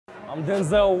I'm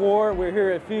Denzel Ward. We're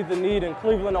here at Feed the Need in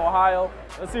Cleveland, Ohio.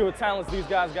 Let's see what talents these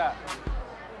guys got.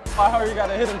 I heard you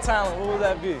got a hidden talent. What would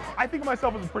that be? I think of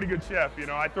myself as a pretty good chef. You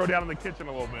know, I throw down in the kitchen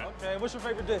a little bit. Okay, what's your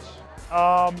favorite dish?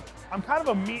 I'm kind of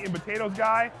a meat and potatoes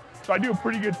guy, so I do a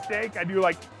pretty good steak. I do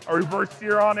like a reverse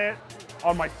sear on it,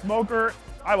 on my smoker.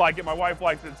 I like it, my wife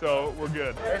likes it, so we're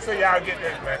good. Let's see y'all get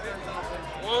this, man.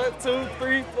 1, 2,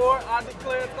 3, 4, I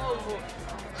declare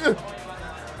those.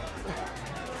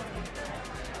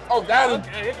 Oh, got him,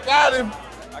 Okay. got him.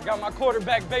 I got my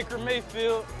quarterback, Baker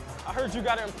Mayfield. I heard you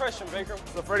got an impression, Baker.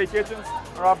 So Freddie Kitchens,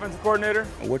 our offensive coordinator.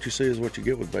 What you see is what you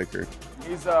get with Baker.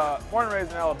 He's born and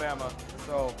raised in Alabama,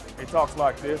 so he talks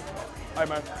like this. Hey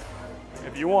man,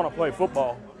 if you want to play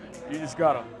football, you just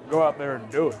gotta go out there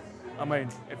and do it. I mean,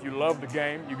 if you love the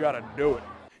game, you gotta do it.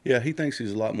 Yeah, he thinks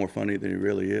he's a lot more funny than he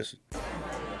really is.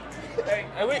 Hey,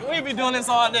 we be doing this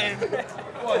all day.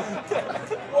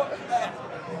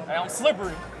 Hey, I'm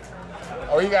slippery.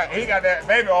 Oh, he got that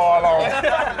baby oil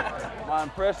on. My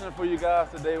impression for you guys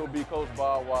today will be Coach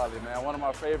Bob Wiley, man. One of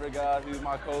my favorite guys. He's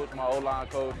my coach, my O-line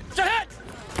coach. Shahad!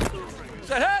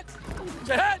 Shahad!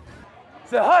 Shahad!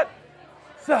 Shahad!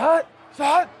 Shahad!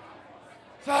 Shahad!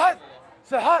 Shahad!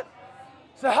 Shahad!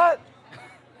 Shahad!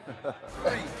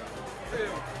 3, 2,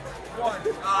 1.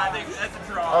 I think that's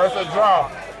a draw. Oh, it's a draw.